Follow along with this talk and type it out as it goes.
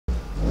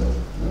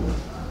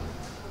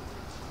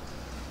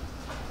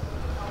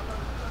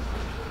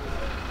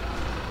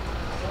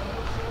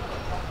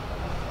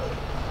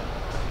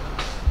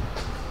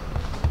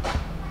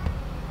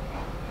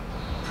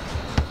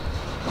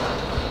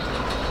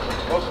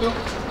Go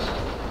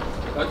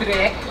to the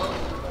egg.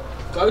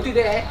 Go to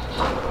the egg.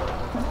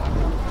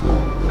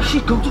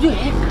 Shit, go to the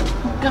egg.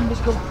 Come,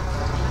 let's go.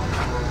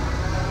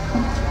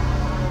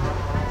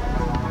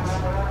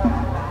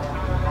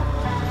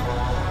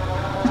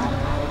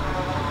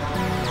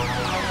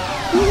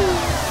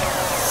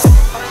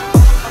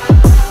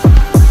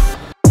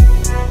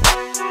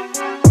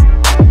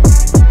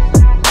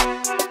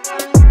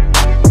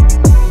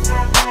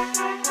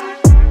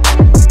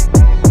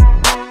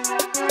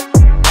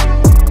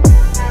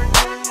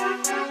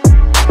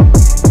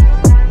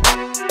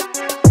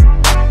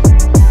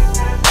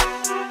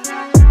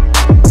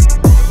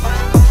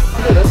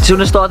 I'm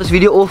gonna start this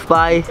video off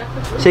by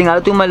saying hello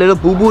to my little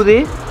boo boo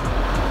there.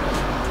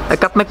 I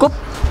cut my cup.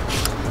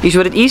 Here's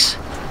what it is.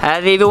 Hi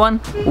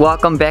everyone,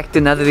 welcome back to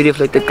another video of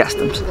Floated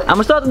Customs. I'm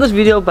gonna start this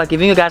video by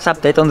giving you guys an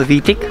update on the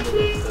VTEC.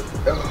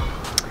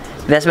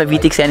 That's my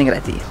VTEC standing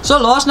right here. So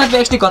last night we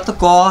actually got the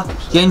car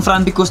here in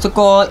front because the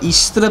car is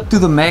stripped to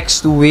the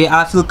max to where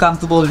I feel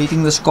comfortable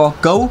letting this car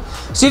go.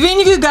 So if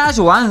any of you guys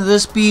want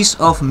this piece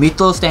of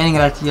metal standing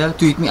right here,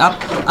 to hit me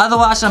up.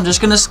 Otherwise I'm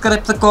just gonna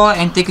scrap the car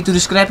and take it to the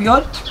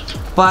scrapyard.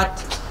 But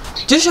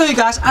just show you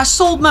guys, I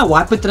sold my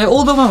wiper tray,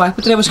 although my wiper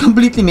tray was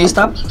completely messed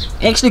up.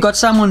 I actually got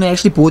someone who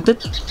actually bought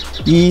it.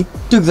 He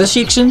took this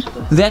section,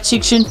 that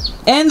section,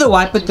 and the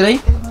wiper tray,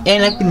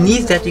 and like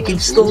beneath that you can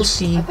still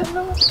see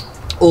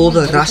all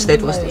the rust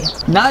that was there.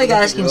 Now you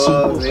guys can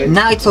see,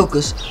 now it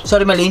focus.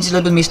 Sorry my lens is a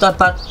little bit messed up,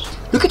 but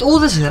look at all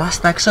this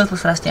rust, like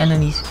surface rust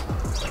underneath.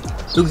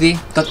 Look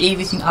there, got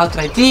everything out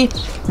right there.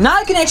 Now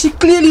you can actually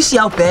clearly see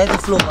how bad the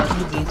floor was,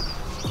 look there.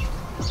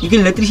 You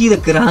can literally see the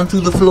ground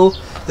through the floor.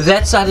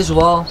 That side as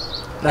well,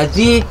 right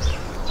there.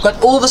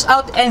 Got all this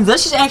out, and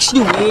this is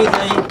actually where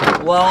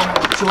they, well,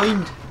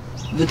 joined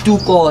the two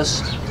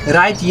cars.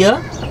 Right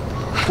here,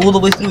 all the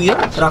way through here,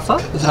 Rafa,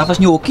 because Rafa's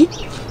new hockey.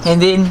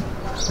 And then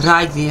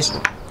right there,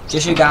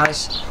 just so you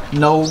guys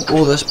know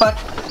all this. But,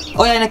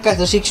 oh yeah, and I cut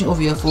the section over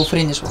here for a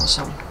friend as well,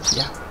 so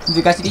yeah. If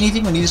you guys need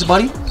anything or need this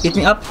body, hit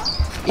me up.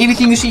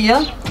 Everything you see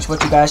here is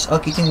what you guys are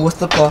getting with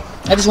the car.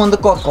 I just want the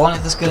car gone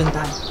at this current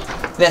time.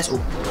 That's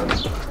all.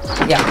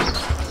 Yeah.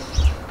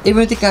 Ik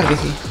ben het elkaar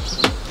weg hier.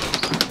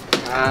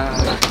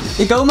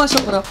 Ik hou maar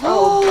zo, bro.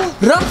 Oh,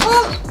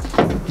 Rafa!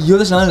 Yo,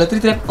 there's now a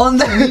literally trap on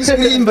the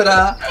windscreen,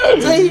 bro.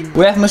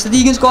 We have Mr.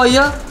 Deegan's car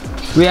here.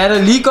 We had a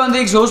leak on the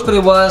exhaust, but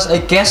it was a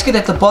gasket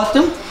at the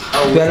bottom.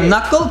 We had a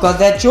knuckle, got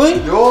that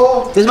joint.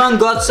 This one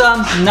got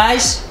some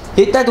nice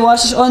headlight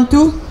washers on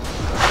too.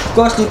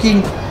 Car's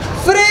looking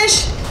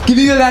fresh.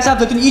 Giving you guys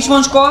update on each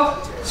one's car.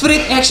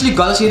 Fred actually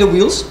got us here the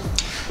wheels.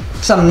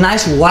 Some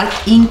nice white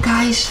ink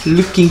guys,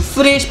 looking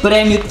fresh,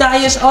 brand new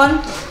tires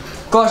on.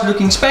 Car's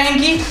looking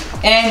spanky.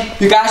 And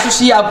you guys will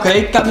see an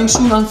upgrade coming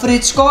soon on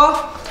Fred's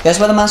car. That's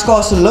why the man's car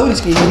is so low. He's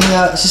getting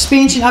a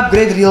suspension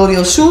upgrade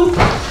real soon.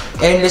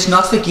 And let's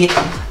not forget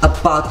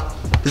about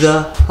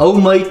the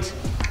homemade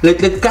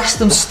little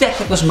custom stack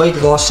that was made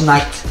last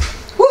night.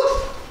 Woo!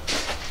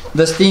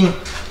 This thing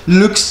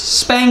looks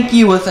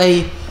spanky with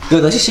a,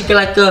 this is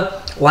like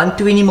a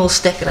 120mm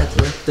stack right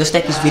here. The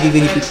stack is very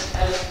big.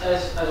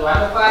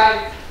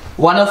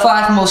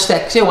 105mm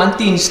stack, say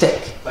 110 stack.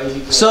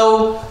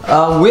 So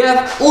we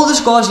have all these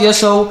cars here,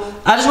 so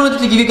I just wanted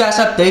to give you guys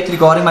an update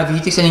regarding my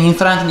VTEC standing in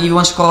front and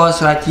everyone's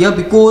cars right here,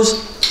 because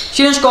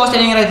Sharon's car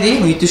standing right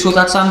there. We need to sort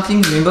out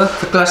something, remember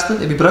the cluster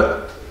that we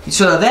broke. We need to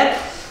sort out that.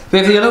 We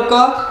have the yellow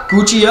car,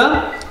 Gucci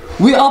here.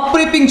 We are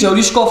prepping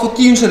Jody's car for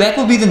tune, so that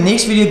will be the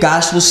next video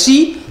guys will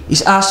see,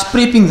 is us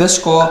prepping this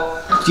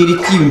car to get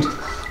it tuned.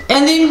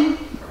 And then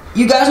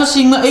you guys are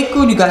seeing my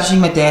Echo, you guys are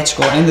seeing my dad's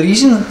car, and the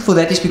reason for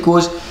that is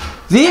because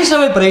there's a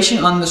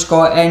vibration on this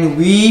car and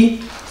we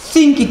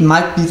think it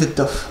might be the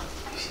diff.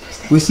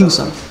 We think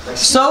so.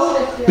 So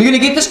we're gonna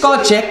get this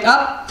car checked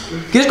up,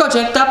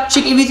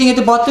 check everything at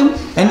the bottom,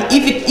 and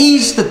if it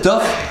is the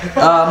diff,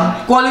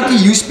 quality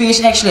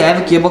USPS actually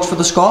have a gearbox for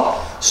this car.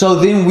 So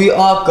then we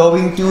are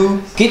going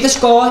to get this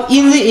car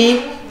in the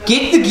air,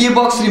 get the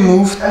gearbox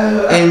removed,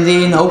 and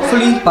then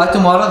hopefully by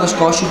tomorrow this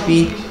car should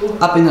be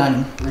up and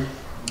running.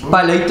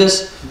 By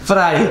latest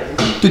Friday.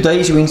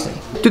 Today is Wednesday.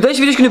 Today's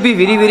video is going to be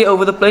very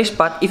over the place,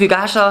 but if you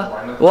guys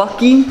are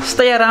walking,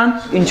 stay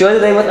around, enjoy the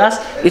day with us.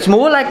 It's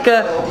more like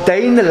a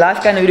day in the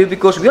life kind of video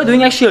because we are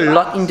doing actually a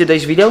lot in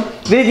today's video.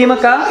 Very dear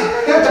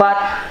but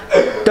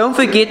don't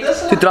forget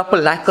to drop a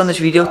like on this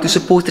video to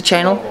support the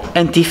channel,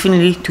 and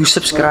definitely to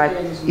subscribe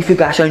if you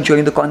guys are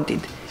enjoying the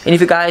content. And if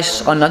you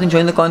guys are not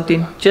enjoying the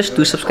content, just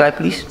do subscribe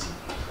please.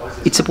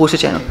 It supports the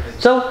channel.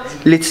 So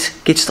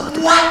let's get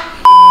started.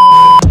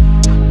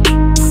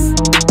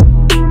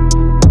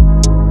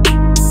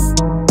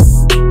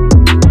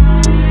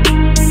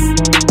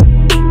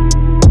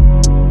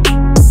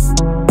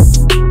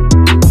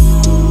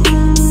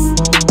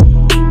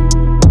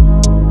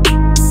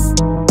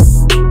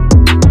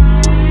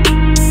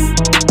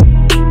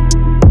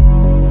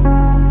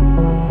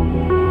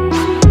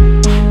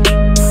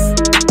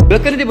 We're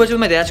currently busy with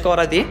my dad's car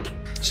right there.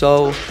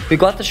 So we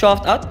got the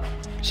shaft out.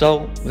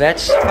 So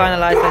that's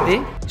finalized right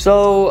there.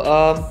 So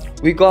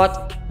we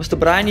got Mr.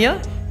 Brian here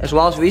as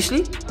well as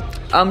Wesley.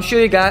 I'm sure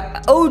you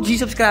guys, OG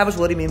subscribers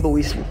will remember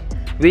Wesley.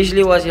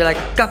 Wesley was here like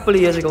a couple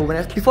of years ago.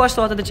 Before I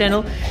started the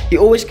channel, he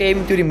always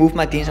came to remove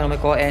my dents on my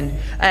car, and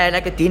I had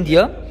like a dent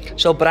here.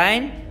 So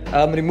Brian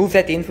removed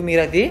that dent for me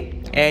right there,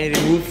 and he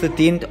removed the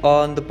dent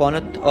on the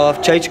bonnet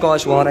of Tshirts car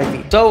as well right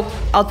there. So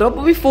I'll drop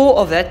a before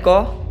of that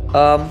car.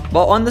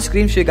 Well, on the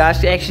screen so you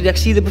guys can actually like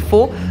see the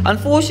before.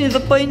 Unfortunately,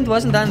 the paint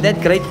wasn't done that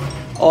great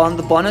on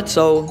the bonnet,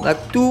 so like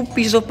 2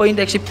 pieces of paint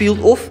actually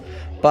peeled off.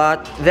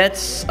 But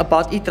that's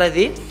about it right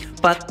there.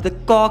 But the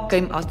car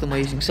came out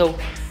amazing. So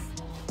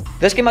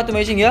this came out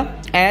amazing here.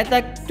 I had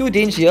like 2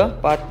 dents here,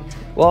 but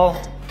well,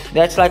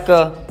 that's like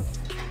a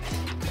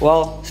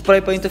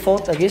spray painter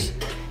fault, I guess.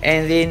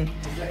 And then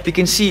you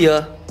can see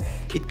here,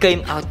 it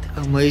came out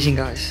amazing,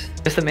 guys.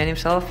 That's the man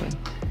himself, man.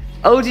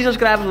 OG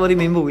subscribers will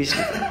remember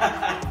Wesley.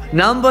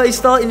 Number is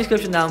still in the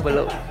description down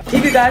below.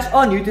 If you guys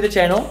are new to the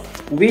channel,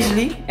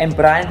 Wesley and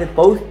Brian, they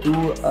both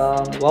do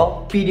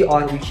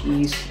PDR, which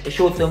is a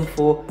short term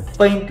for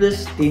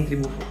Paintless Dent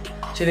Removal.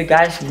 So if you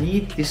guys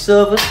need this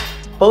service,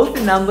 both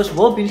the numbers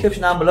will be in the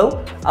description down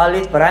below. I'll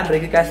let Brian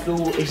break you guys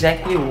through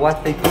exactly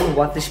what they do,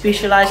 what they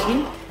specialize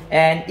in.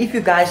 And if you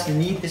guys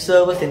need the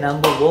service, the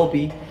number will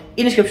be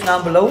in the description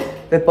down below.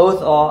 They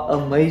both are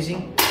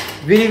amazing,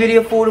 very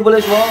affordable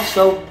as well.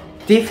 So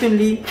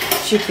definitely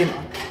check them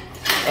out.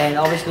 And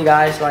obviously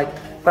guys, like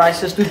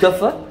prices do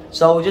differ,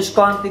 so just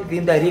contact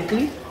them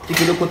directly to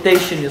get a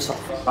quotation yourself.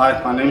 Hi,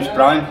 my name is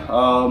Brian.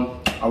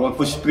 I work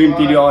for Supreme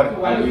PDR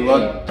and we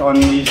work on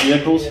these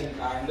vehicles.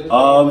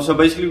 So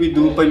basically we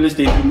do paintless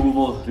dent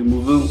removal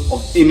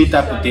of any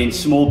type of dent,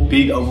 small,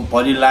 big, over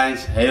body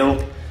lines, hail,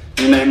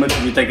 you name it,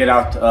 we take it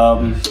out.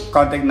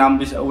 Contact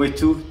number is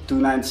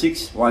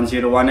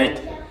 082-296-1018.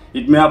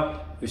 Hit me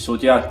up, we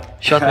sort you out.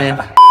 Shot, man.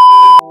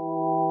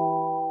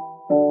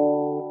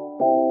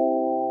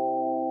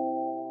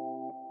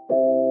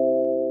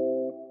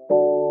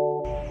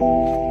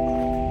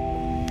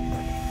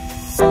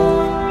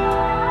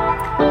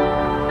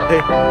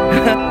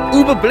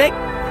 Uber black.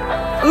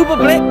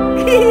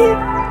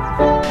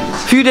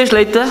 Few days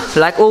later,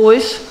 like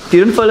always,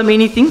 didn't film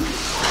anything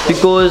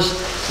because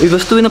we were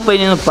still in a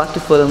pain in the butt to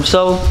film.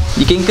 So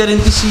you can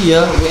currently see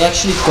here, we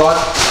actually got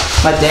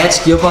my dad's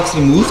gearbox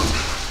removed.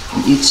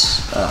 It's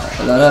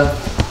a lot of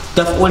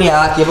tough oily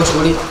gearbox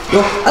oily.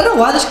 Yo, I don't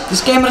know why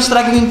this camera is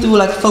struggling to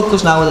like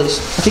focus nowadays.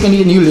 I think I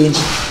need a new lens.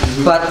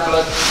 But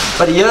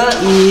here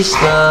is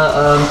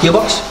the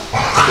gearbox.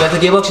 We have the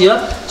gearbox here.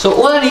 So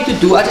all I need to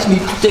do, I just need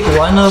to take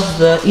one of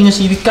the inner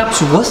CV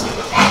cups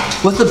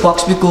with the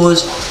box,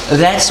 because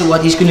that's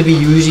what he's going to be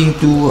using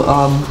to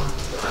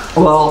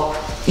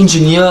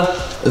engineer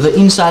the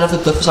inside of the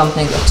diff or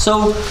something like that.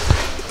 So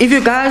if you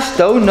guys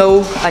don't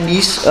know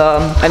Anis,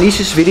 Anis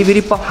is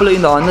very popular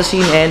in the Honda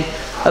scene and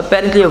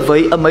apparently a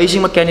very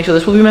amazing mechanic. So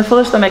this will be my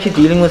first time actually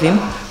dealing with him,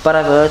 but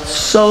I've heard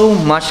so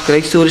much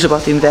great stories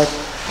about him that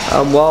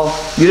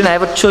you didn't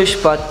have a choice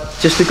but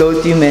just to go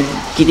to him and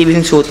get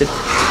everything sorted.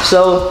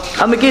 So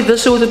I'm gonna get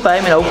this sorted by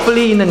him, and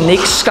hopefully in the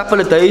next couple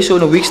of days or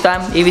in a week's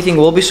time everything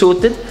will be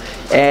sorted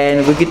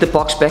and we'll get the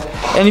box back.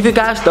 And if you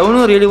guys don't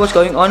know really what's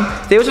going on,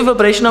 there was a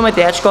vibration on my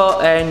dad's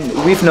car and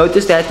we've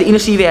noticed that the inner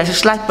CV has a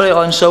slight play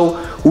on, so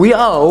we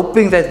are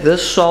hoping that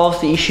this solves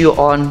the issue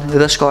on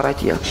this car right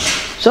here.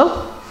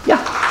 So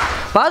yeah.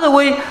 By the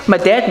way, my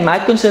dad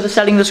might consider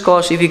selling this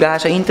car, so if you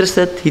guys are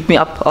interested, hit me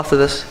up after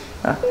this.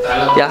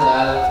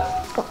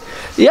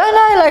 Yeah,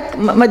 no, like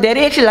my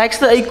daddy actually likes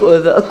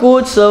the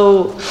Accord,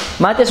 so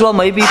might as well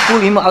maybe pull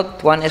him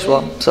out one as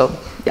well. So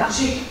yeah,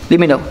 let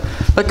me know.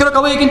 But you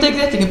can take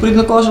that, you can put it in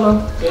the car as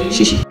well.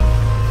 Shishi.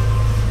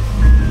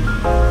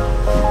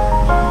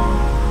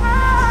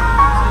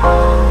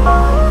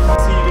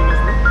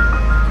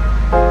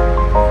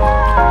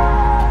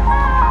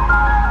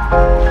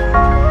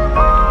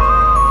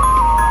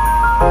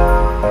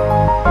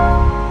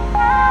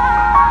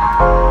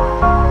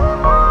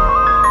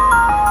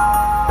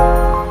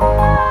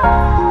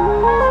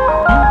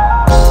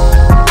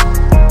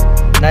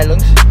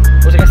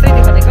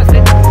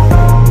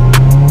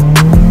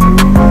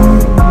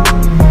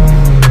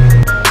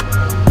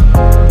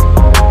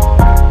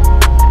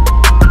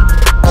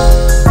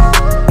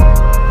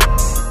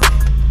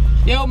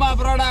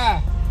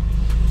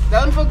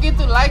 Don't forget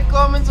to like,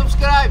 comment,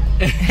 subscribe.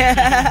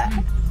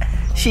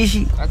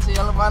 Shishi. Wat zie je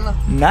allemaal?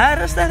 Nou,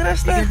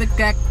 rustig. Ik heb de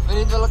kak. Wil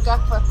je het wel een kak?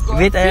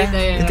 Weet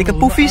je, ik heb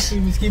poefies.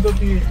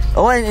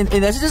 Oh, en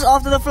dat is dus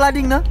after the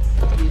flooding, no?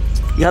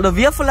 Je gaat er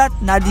weer flood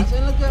naar die.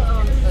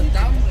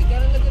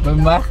 Maar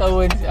mag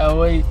gewoon,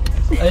 away.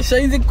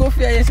 Zijn de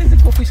koffie, je zet de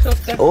koffie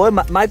schap. Oh,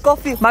 my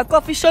coffee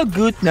is so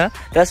good, no?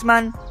 That's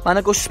man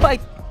ik go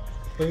spike.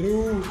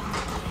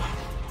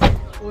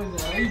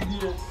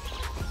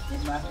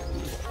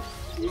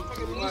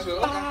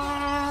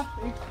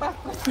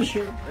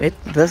 Weet,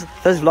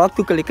 this vlog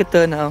took a lekker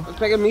turn now.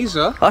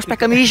 Speckamisa? Oh,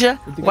 speckamisa.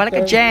 Wat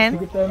lekker jam.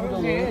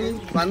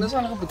 Man, dat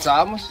zijn nog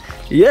pyjamas.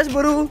 Yes,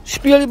 bro.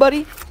 Speel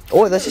buddy.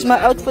 Oh, this is my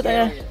outfit.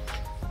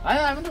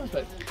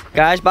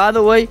 Guys, by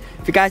the way,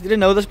 if you guys didn't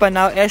know this by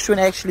now, Ashwin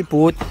actually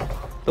bought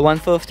The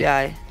 150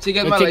 I.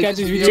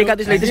 Check out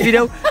this latest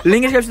video.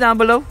 Link is down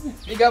below.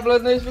 Ik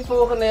upload nu weer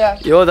volgende jaar.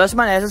 Yo, that's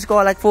my ass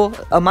score like for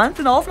a month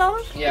and a half now.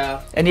 Yeah.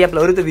 And he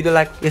uploaded the video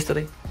like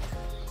yesterday.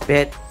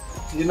 Bad.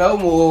 You know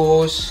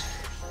moes.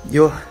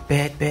 Yo,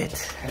 bad.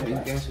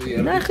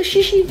 Nah,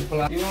 geshishi.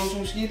 Je wil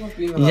zo'n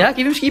schierpapier. Ja,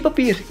 geef hem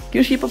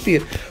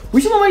schierpapier. Hoe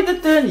is het maar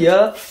met turn?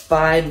 Yeah,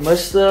 by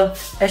Mr.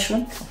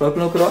 Ashwin, broken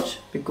no crotch,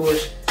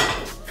 because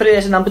Fred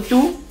is number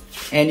 2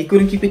 and he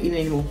couldn't keep it in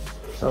anymore.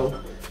 So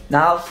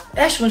now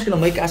Ashwin's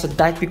gonna make us a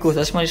diet because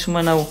that's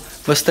my now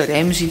Mr.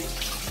 Ramsey.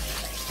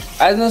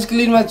 Hij is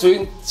clean met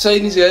joint,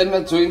 Chinese head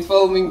met joint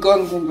filming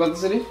content, wat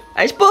is er niet?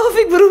 Hij is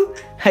perfect bro,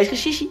 hij is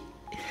geshishi.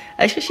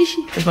 That's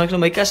why I'm gonna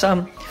make us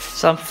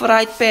some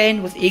fried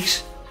pan with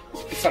eggs.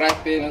 Fried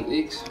pan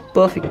en X.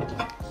 Perfect.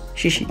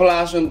 Shishi.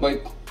 Plaats en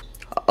bite.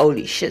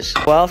 Holy shit.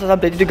 Well, so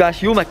update you guys.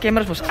 Yo, my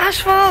camera's was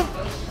asphalt.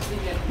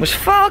 Was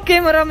foul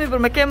camera,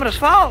 my camera's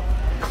foul.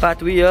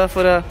 But we here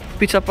for a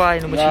pizza pie.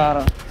 No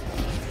Ja.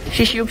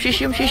 Shishi. Oh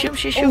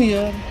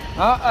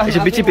ja. It's a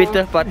beetje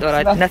bitter, but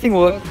alright, nothing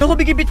worked. Nog een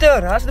beetje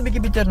bitter. How's the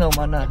beetje bitter now,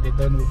 man?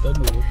 Don't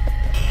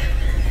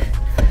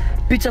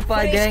Pizza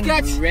pie gang.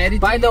 Ready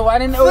by the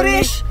one and only.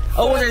 Fresh.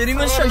 Oh, I didn't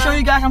even show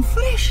you guys I'm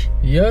fresh.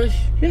 Yes.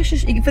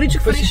 Yes, ik fresh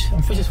ook fresh.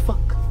 Fish is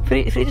fuck.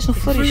 Fresh is nog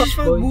fresh. Fresh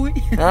boy.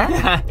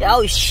 Huh?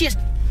 Oh shit.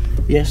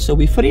 Yes, so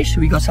we fresh.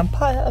 We got some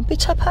pie,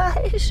 pizza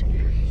pies.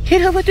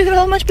 Here over to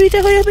how much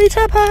pizza for your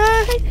pizza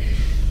pie?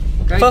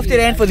 50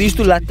 rand for these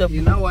two latte.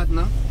 You know what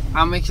now?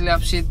 I'm actually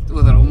upset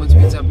with Roman's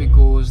pizza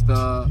because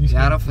the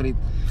Yara Frit.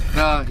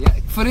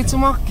 For it to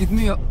make get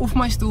me off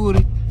my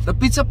story. The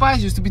pizza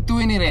pies used to be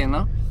 20 rand,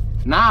 no?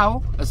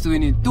 Now it's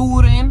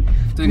 22 rand,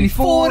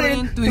 24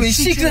 rand,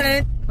 26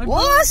 rand.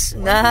 What?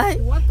 Nah.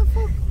 What the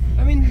fuck?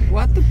 I mean,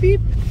 what the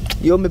peep?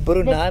 Yo, my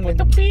bro, nah, man. What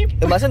the peep?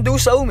 It mustn't do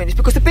so, man. It's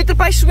because the petrol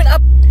price went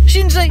up.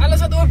 Sinds Alles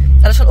gaat op.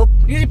 Alles gaat op.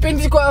 Jullie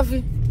pintjes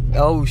koffie.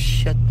 Oh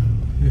shit.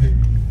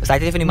 Staat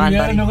even van die man,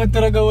 Ja, nog een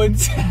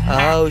teruggewoond.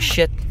 Oh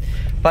shit.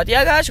 But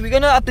yeah, guys, we're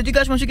gonna update you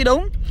guys once we get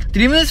home.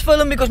 3 minutes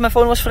film because my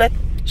phone was flat.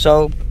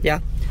 So yeah,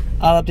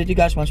 I'll update you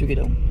guys once we get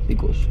home.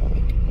 Because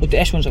with the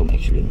Ashwin's home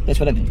actually. That's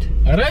what I meant.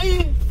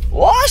 Ray!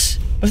 What?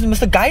 Was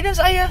the guidance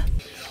aya?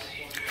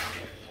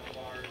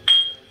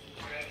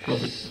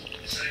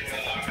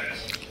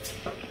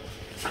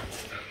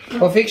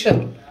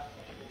 Perfection.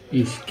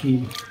 Is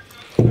key.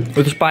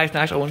 With the spice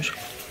nice orange.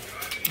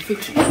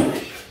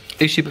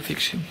 Is super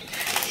fiction.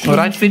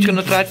 Alright, Fritz,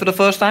 gonna try it for the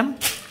first time.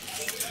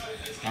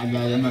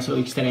 Ja, dat was zo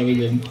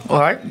extravagant.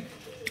 Alright.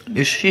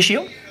 Dus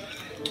Sissio.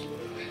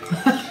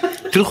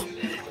 Terug.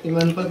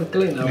 Iemand pak de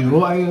klein. Ik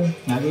wil eigenlijk.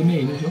 Ja,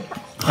 nee, dat is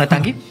ook.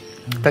 Dank je.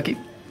 Dank je.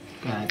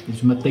 Kijk, het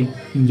is meteen.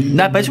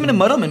 Nee, bij in de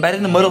middel, man. Bij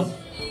in de middel.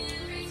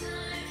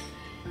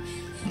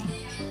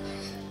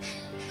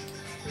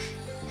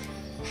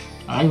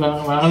 Ah,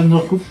 we gaan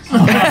nog goed.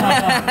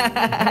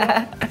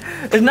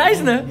 It's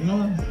nice, ne?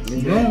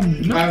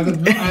 I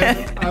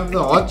have the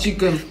hot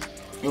chicken.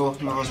 Yo,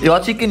 You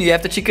have chicken, you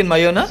have the chicken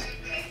mayo, ne?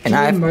 And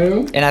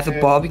I have the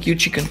barbecue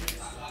chicken.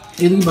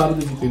 Eating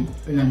barbecue chicken.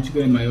 En dan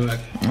chicken en mayo.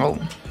 Oh.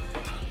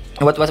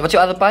 What's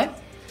your other pie?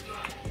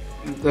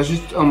 That's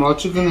just hot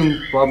chicken and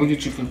barbecue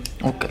chicken.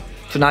 Okay.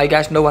 So now you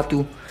guys know what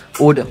to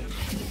order.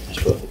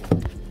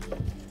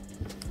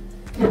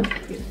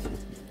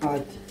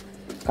 Alright.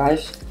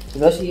 Guys,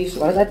 what is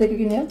that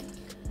taking here?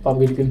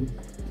 Barbecue chicken.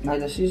 No,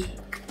 this is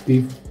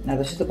Beef. No,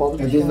 this is the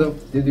barbecue Did chicken.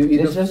 you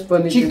eat the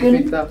Spanish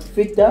chicken, pita?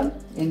 feta,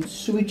 and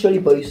sweet chili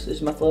base. This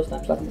is my first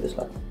time starting this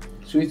one.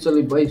 Sweet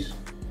chili base.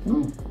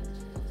 En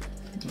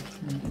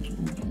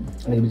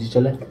een beetje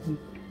chillen.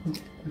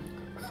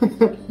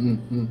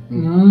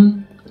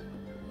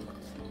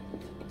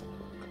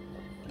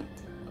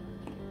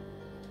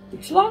 Ik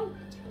slaan.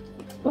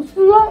 Wat is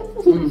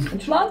het?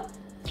 Ik slaan.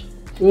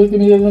 Wil je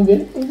niet even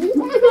weer?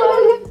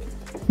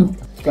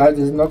 Guys,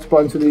 this is not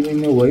sponsored in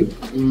any way.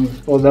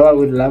 Although I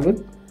would love it.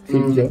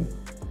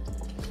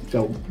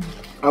 So,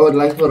 I would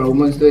like for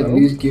Romans to at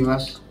least give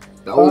us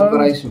the old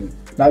price, man.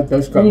 like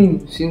those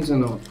come. Since I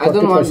know. I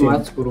don't want 40%.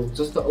 much, bro.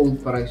 Just the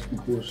old price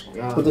because,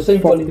 yeah. For the same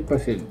quality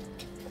percent.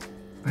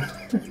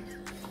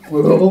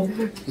 Bro,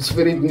 it's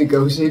very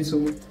negotiate so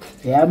much.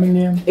 Ja,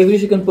 meneer. Every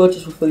you can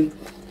purchase for free.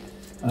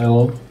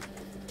 Ayo.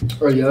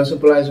 Oh, yeah,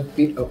 supplies of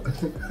pizza.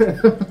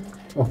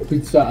 Of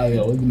pizza,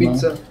 ayo.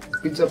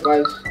 Pizza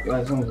pies.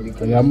 Yeah, sounds really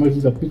good. Ja, maar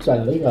is dat pizza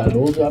lekker?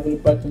 Hallo, ze hebben de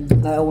patten.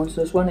 No, I want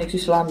this one actually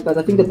slam because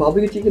I think the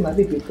barbecue chicken might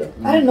be better.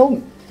 I don't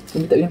know. You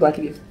need to buy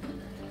it.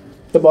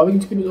 The barbecue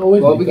chicken is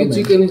always Barbecue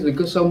chicken is like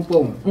a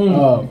sample.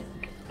 Oh.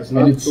 It's And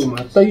not it's too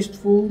much.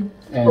 tasteful.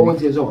 Oh, want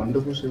je zo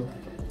wonderful zo.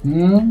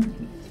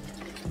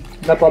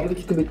 The barbecue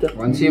chicken better.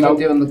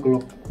 170 on the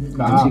clock.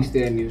 Nah.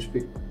 160 and you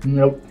speak.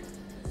 Nope.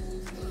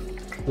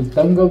 It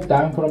don't go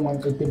down for a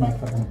month at the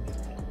microphone.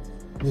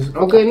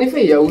 Okay, niet voor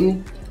jou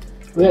niet.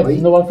 Ja, is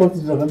nog wat voor te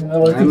zeggen.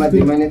 Ja, maar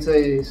die man net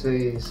zijn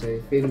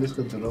feelings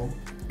gedroomd.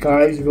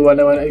 Guys, we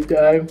waren uit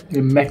de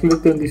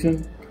immaculate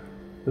condition.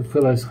 Dat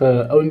was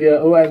gewoon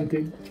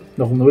die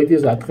nog nooit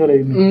is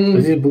uitgereden.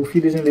 Dus die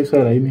boekje is in niks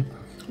gereden.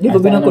 Die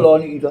hebben een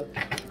kolonie hier.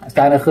 Er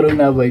staan er groen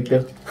naar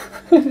buiten.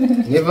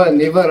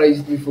 Never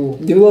raised before.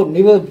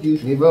 Never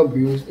abused. Never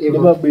abused. Ever.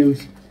 Never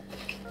abuse.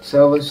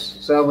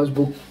 Service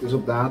boek is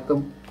op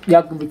datum.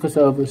 Elke week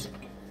service.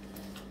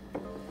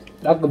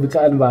 Elke week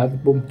aan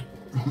waterpomp.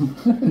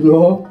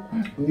 Ja.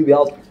 Nu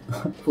wel.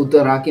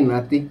 Voeten raak je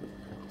natti.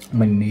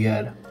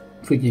 Meneer.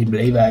 Voetjes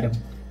blij waren.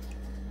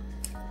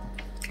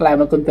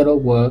 Climate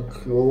control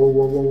work.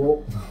 Wow.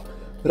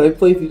 Ruik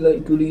voor je villa,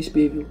 ik wil je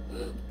spelen.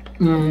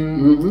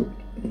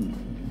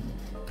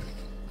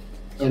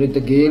 Er is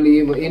de gele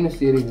hier, één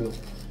steering wil.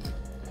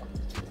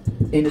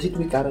 En dan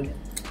zitten we karren.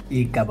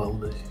 Ik kabel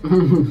dus.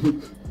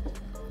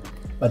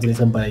 Wat is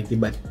een bereikje,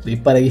 maar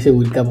die bereikje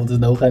hoe ik kabel dus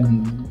nou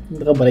gaan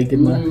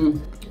bereiken maar.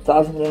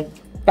 Thuis vriend.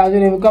 Thuis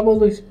even kabel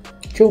dus.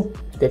 Tjoe,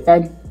 dat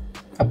time.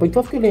 Heb ik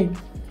afgeleend.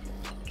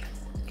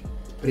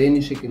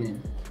 Brain chicken in.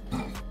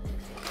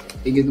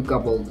 Ik heb de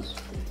kabel dus.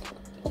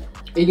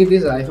 Ik heb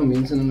deze eigen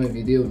mensen in mijn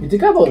video. Is die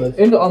kabel dus?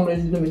 En de andere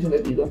is de mensen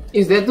net niet.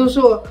 Is dat toch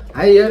zo?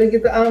 Ik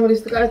heb de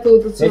aanwezig, hij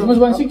toont het zo. Het moest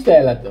maar een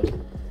ziekte laten.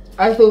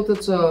 Hij toont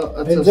het zo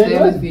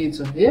standaard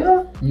fietsen.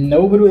 Ja?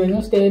 No bro, ik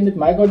nog standaard,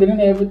 maar ik had er niet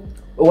even.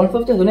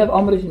 150, dan heb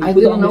andere is niet. Hij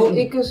doet nou,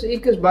 ik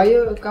is bij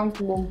je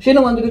kampbom.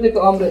 Sino man doet de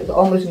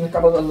andere is in de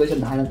kabel aan deze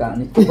na elkaar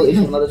niet. Hoeveel is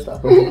er naar de stad?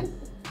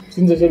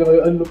 Sinds dat je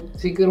er een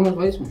Zeker met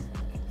wijs man.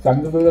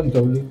 Zang er wel een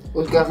zolie.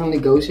 Als ik ga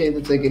negotiëren,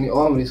 dat ik in die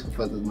arm is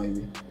gevat, dat maybe.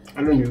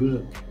 I don't use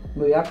it.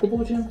 Nou ja,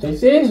 koppeltje. Zij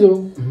zei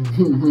zo.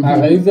 Maar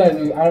wij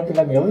zijn aardig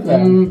naar mij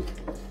zijn.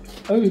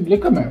 Oh,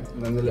 lekker maar.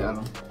 Dan wil je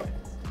aan.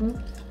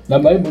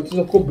 Dan ben je moet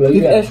je ook blij.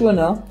 Dit is zo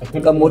nou.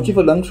 Dan moet je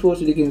verlangs voor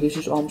zodat ik in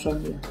Rissus arm zijn.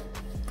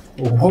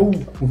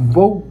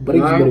 Wow,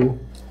 break bro.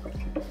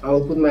 I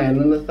will put my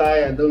hand on the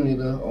thigh, I don't need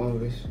the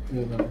arm is.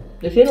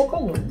 Dat is ook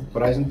al.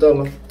 Prijs en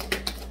tellen.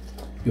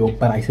 Yo,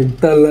 prijs en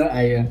tellen,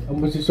 eieren. Dan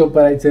moet je zo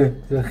prijzen.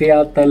 Ze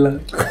geld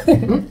tellen.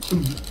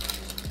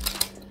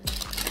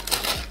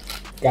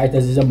 Kijk,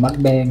 dat is een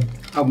mukbang.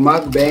 Een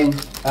mukbang.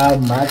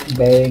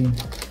 Mukbang.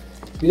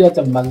 Wie dat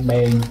een mukbang?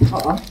 Een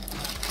mukbang.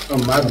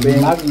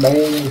 Mukbang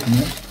is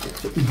niet.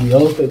 Zo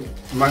idioot.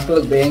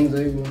 Makkelijk bang,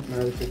 zeg ik.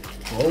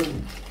 Oh.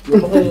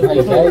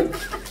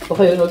 Wat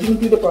ga je nou doen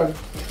met de pan?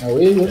 Nou,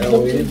 weet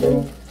je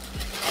bro.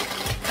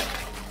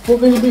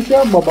 Focus op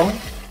jezelf, baba.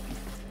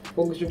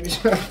 Focus op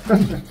jezelf.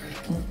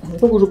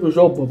 Focus op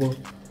jezelf, baba.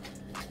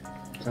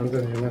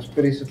 Sometimes you must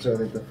press it so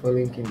that the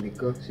filling can be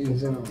cooked. See,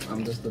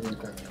 I'm just doing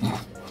that.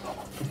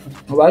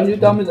 Waar is je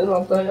dan met de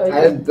rand?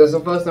 That's the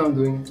first time I'm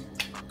doing it.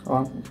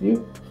 Ah, hier.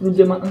 Doe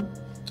je man.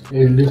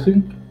 Hey,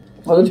 ligging.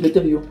 Wat is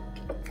beter view?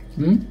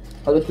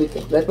 Wat is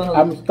beter? Let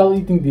maar I'm still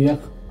eating deer.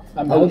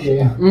 I'm out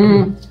there.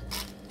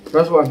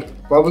 First one,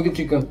 barbecue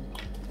chicken.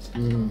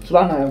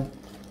 Slaan naar hem.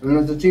 And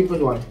that's the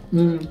cheapest one.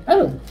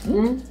 Oh.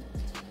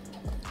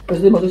 Dat is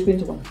helemaal zo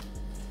spinsen van.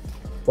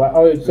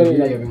 Oh,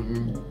 sorry.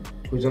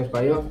 Who's just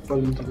by your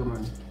filling chicken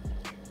man?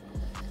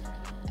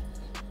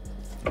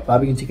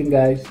 Barbecue chicken,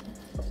 guys.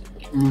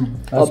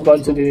 I'll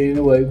sponsor it in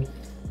a way.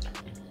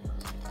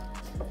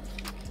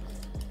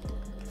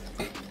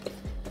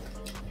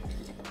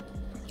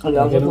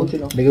 Ja, dat moet je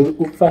nog. Ik heb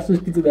ook vast een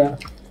spieten daar.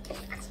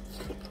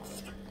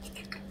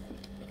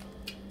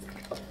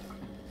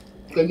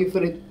 Kijk je voor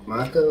dit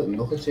maken,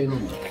 nog een zin om.